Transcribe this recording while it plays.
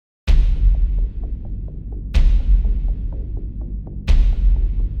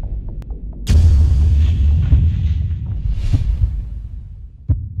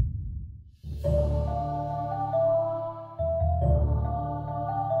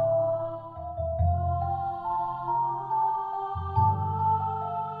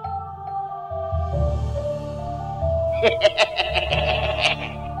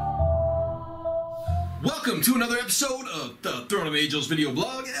Welcome to another episode of the Throne of Angels video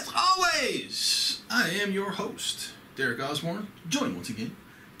blog. As always, I am your host, Derek Osborne, joined once again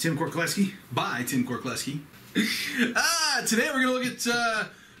Tim Korkleski. by Tim Korkleski. Today we're going to look at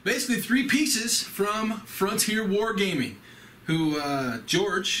basically three pieces from Frontier Wargaming, who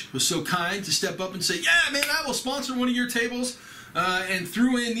George was so kind to step up and say, yeah, man, I will sponsor one of your tables, and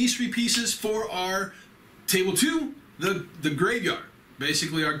threw in these three pieces for our Table 2, the Graveyard.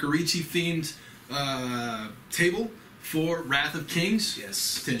 Basically our Goritsi themed table for Wrath of Kings.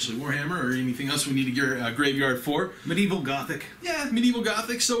 Yes. Potentially Warhammer or anything else we need to get a graveyard for. Medieval Gothic. Yeah, Medieval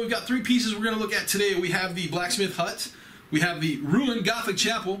Gothic. So we've got three pieces we're going to look at today. We have the Blacksmith Hut. We have the Ruined Gothic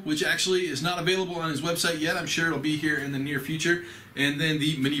Chapel, which actually is not available on his website yet. I'm sure it'll be here in the near future. And then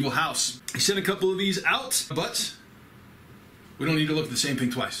the Medieval House. He sent a couple of these out, but we don't need to look at the same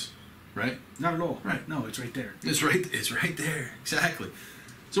thing twice, right? Not at all. Right. No, it's right there. It's right there. Exactly.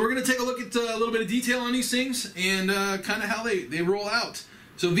 So we're going to take a look at a little bit of detail on these things and kind of how they roll out.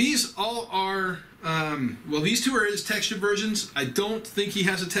 So these all are, well, these two are his textured versions. I don't think he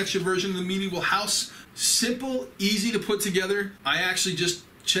has a textured version of the Medieval House. Simple, easy to put together. I actually just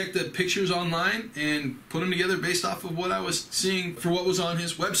checked the pictures online and put them together based off of what I was seeing for what was on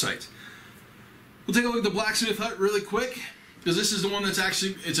his website. We'll take a look at the Blacksmith Hut really quick, because this is the one that's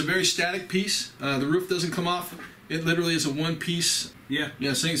actually, it's a very static piece. The roof doesn't come off. It literally is a one piece.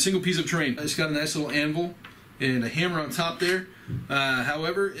 Yeah, single piece of terrain. It's got a nice little anvil and a hammer on top there.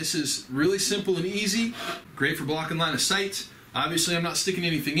 However, this is really simple and easy. Great for blocking line of sight. Obviously, I'm not sticking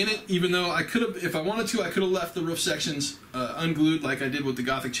anything in it, even though I could have, if I wanted to, I could have left the roof sections unglued like I did with the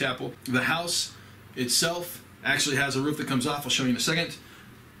Gothic Chapel. The house itself actually has a roof that comes off. I'll show you in a second.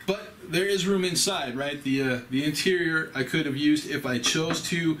 But there is room inside, right? The interior I could have used if I chose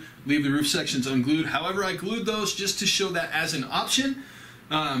to leave the roof sections unglued. However, I glued those just to show that as an option.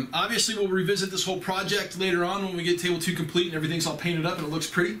 Obviously, we'll revisit this whole project later on when we get Table 2 complete and everything's all painted up and it looks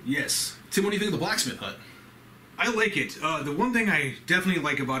pretty. Yes. Tim, what do you think of the Blacksmith Hut? I like it. The one thing I definitely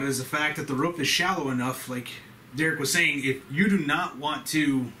like about it is the fact that the roof is shallow enough, like Derek was saying, if you do not want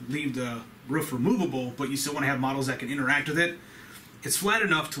to leave the roof removable, but you still want to have models that can interact with it, it's flat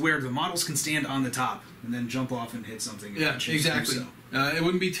enough to where the models can stand on the top and then jump off and hit something. Yeah, exactly. So. It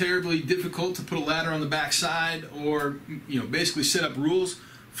wouldn't be terribly difficult to put a ladder on the back side or, you know, basically set up rules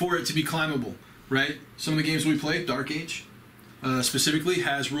for it to be climbable, right? Some of the games we play, Dark Age, specifically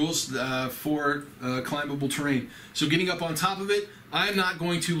has rules for climbable terrain. So getting up on top of it, I'm not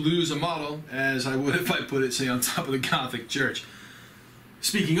going to lose a model as I would if I put it, say, on top of the Gothic Church.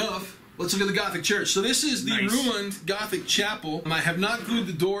 Speaking of, let's look at the Gothic Church. So this is the Ruined Gothic Chapel. I have not glued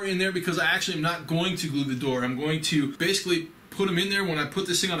the door in there because I actually am not going to glue the door. I'm going to basically put them in there when I put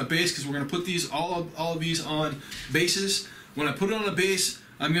this thing on a base, because we're going to put these all of these on bases. When I put it on a base,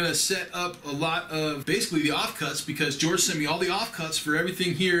 I'm going to set up a lot of basically the offcuts, because George sent me all the offcuts for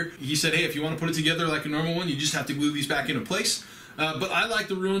everything here. He said, hey, if you want to put it together like a normal one, you just have to glue these back into place. But I like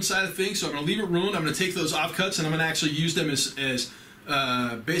the ruined side of things, so I'm going to leave it ruined. I'm going to take those offcuts and I'm going to actually use them as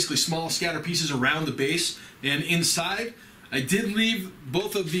basically small scatter pieces around the base. And inside, I did leave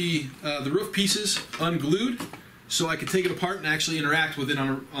both of the roof pieces unglued, so I could take it apart and actually interact with it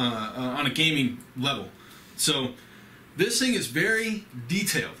on a gaming level. So this thing is very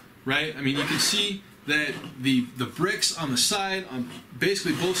detailed, right? I mean, you can see that the bricks on the side, on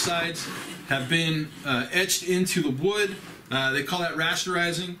basically both sides, have been etched into the wood. They call that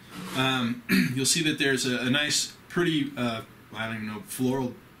rasterizing. You'll see that there's a nice, pretty, I don't even know,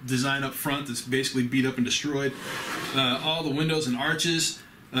 floral design up front that's basically beat up and destroyed. All the windows and arches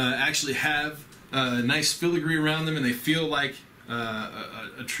actually have nice filigree around them, and they feel like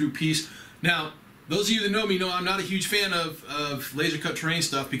a true piece. Now, those of you that know me know I'm not a huge fan of laser cut terrain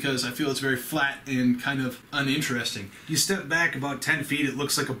stuff, because I feel it's very flat and kind of uninteresting. You step back about 10 feet, it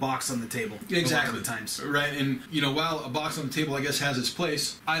looks like a box on the table. Exactly. A lot of the times. Right, and you know, while a box on the table I guess has its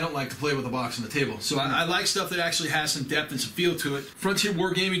place, I don't like to play with a box on the table. So I like stuff that actually has some depth and some feel to it. Frontier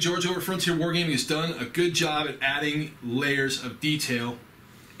Wargaming, George over Frontier Wargaming has done a good job at adding layers of detail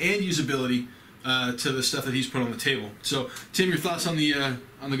and usability to the stuff that he's put on the table. So, Tim, your thoughts on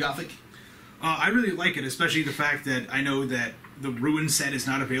the Gothic? I really like it, especially the fact that I know that the Ruin set is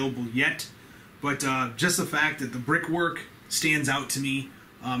not available yet, but just the fact that the brickwork stands out to me.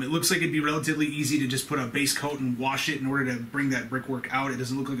 It looks like it'd be relatively easy to just put a base coat and wash it in order to bring that brickwork out. It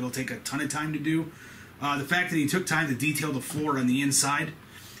doesn't look like it'll take a ton of time to do. The fact that he took time to detail the floor on the inside,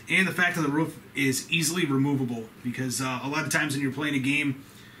 and the fact that the roof is easily removable, because a lot of times when you're playing a game,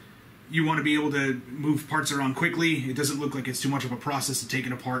 you want to be able to move parts around quickly. It doesn't look like it's too much of a process to take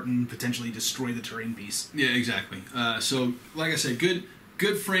it apart and potentially destroy the terrain piece. Yeah, exactly. So, like I said,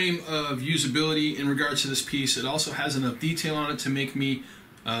 good frame of usability in regards to this piece. It also has enough detail on it to make me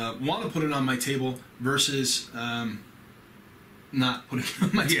want to put it on my table versus not putting it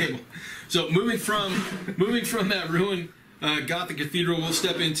on my table. So moving from that ruined Gothic cathedral, we'll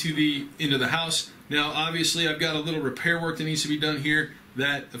step into the house. Now, obviously, I've got a little repair work that needs to be done here.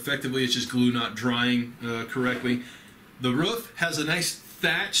 That effectively is just glue not drying correctly. The roof has a nice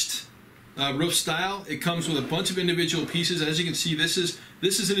thatched roof style. It comes with a bunch of individual pieces. As you can see,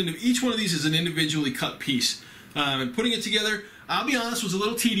 each one of these is an individually cut piece. And putting it together, I'll be honest, was a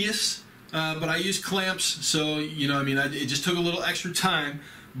little tedious. But I used clamps, so it just took a little extra time.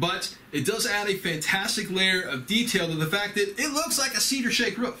 But it does add a fantastic layer of detail to the fact that it looks like a cedar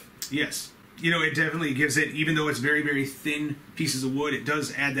shake roof. Yes. It definitely gives it, even though it's very, very thin pieces of wood, it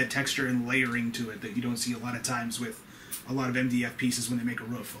does add that texture and layering to it that you don't see a lot of times with a lot of MDF pieces when they make a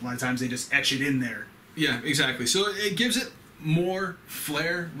roof. A lot of times they just etch it in there. Yeah, exactly. So it gives it more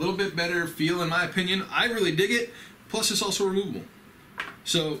flair, a little bit better feel in my opinion. I really dig it. Plus it's also removable.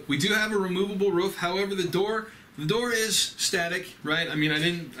 So we do have a removable roof. However, the door is static, right? I mean, I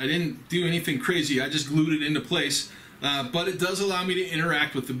didn't do anything crazy. I just glued it into place. But it does allow me to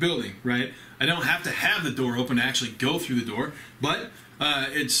interact with the building, right? I don't have to have the door open to actually go through the door, but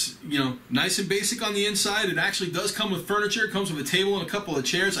it's nice and basic on the inside. It actually does come with furniture. It comes with a table and a couple of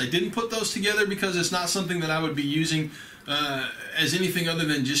chairs. I didn't put those together because it's not something that I would be using as anything other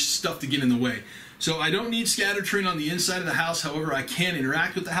than just stuff to get in the way. So I don't need scatter terrain on the inside of the house. However, I can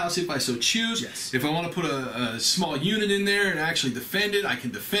interact with the house if I so choose. Yes. If I want to put a small unit in there and actually defend it, I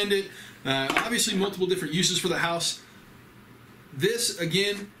can defend it. Obviously, multiple different uses for the house. This,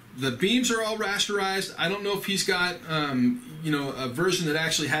 again, the beams are all rasterized. I don't know if he's got, a version that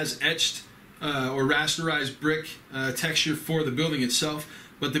actually has etched or rasterized brick texture for the building itself.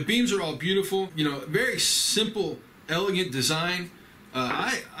 But the beams are all beautiful. Very simple, elegant design.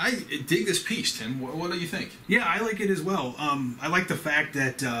 I dig this piece, Tim. What do you think? Yeah, I like it as well. I like the fact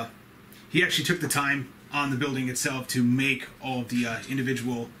that he actually took the time on the building itself to make all of the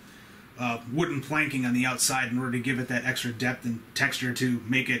individual wooden planking on the outside in order to give it that extra depth and texture to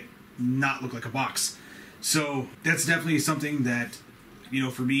make it not look like a box. So that's definitely something that,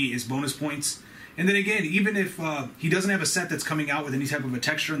 for me is bonus points. And then again, even if he doesn't have a set that's coming out with any type of a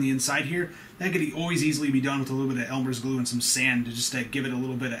texture on the inside here, that could always easily be done with a little bit of Elmer's glue and some sand to just give it a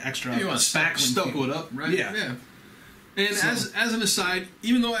little bit of extra you want to stucco it up, right? Yeah. And so, as an aside,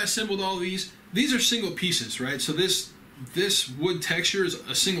 even though I assembled all these are single pieces, right? So this wood texture is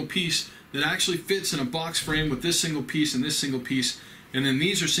a single piece that actually fits in a box frame with this single piece and this single piece, and then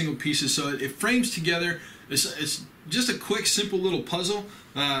these are single pieces, so it frames together. It's just a quick, simple little puzzle.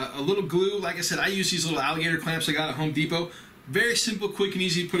 A little glue. Like I said, I use these little alligator clamps I got at Home Depot. Very simple, quick, and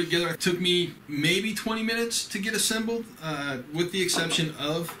easy to put together. It took me maybe 20 minutes to get assembled, with the exception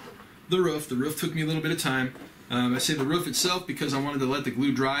of the roof. The roof took me a little bit of time. I say the roof itself because I wanted to let the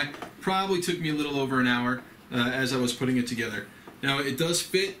glue dry. Probably took me a little over an hour as I was putting it together. Now, it does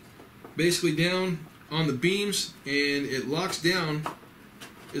fit basically down on the beams, and it locks down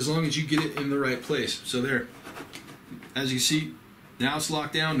as long as you get it in the right place. So there, as you see, now it's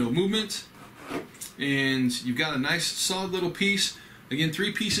locked down, no movement, and you've got a nice solid little piece. Again,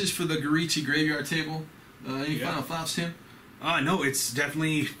 3 pieces for the Goritsi graveyard table. Any final thoughts, Tim? No, it's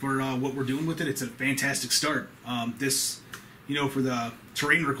definitely, for what we're doing with it, it's a fantastic start. This, for the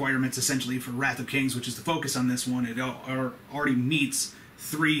terrain requirements, essentially, for Wrath of Kings, which is the focus on this one, it already meets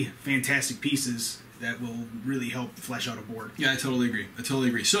 3 fantastic pieces that will really help flesh out a board. Yeah, I totally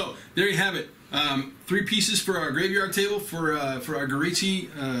agree. So, there you have it. 3 pieces for our graveyard table, for our Goritsi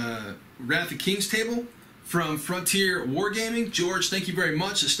Wrath of Kings table from Frontier Wargaming. George, thank you very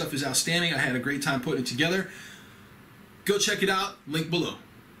much. This stuff is outstanding. I had a great time putting it together. Go check it out. Link below.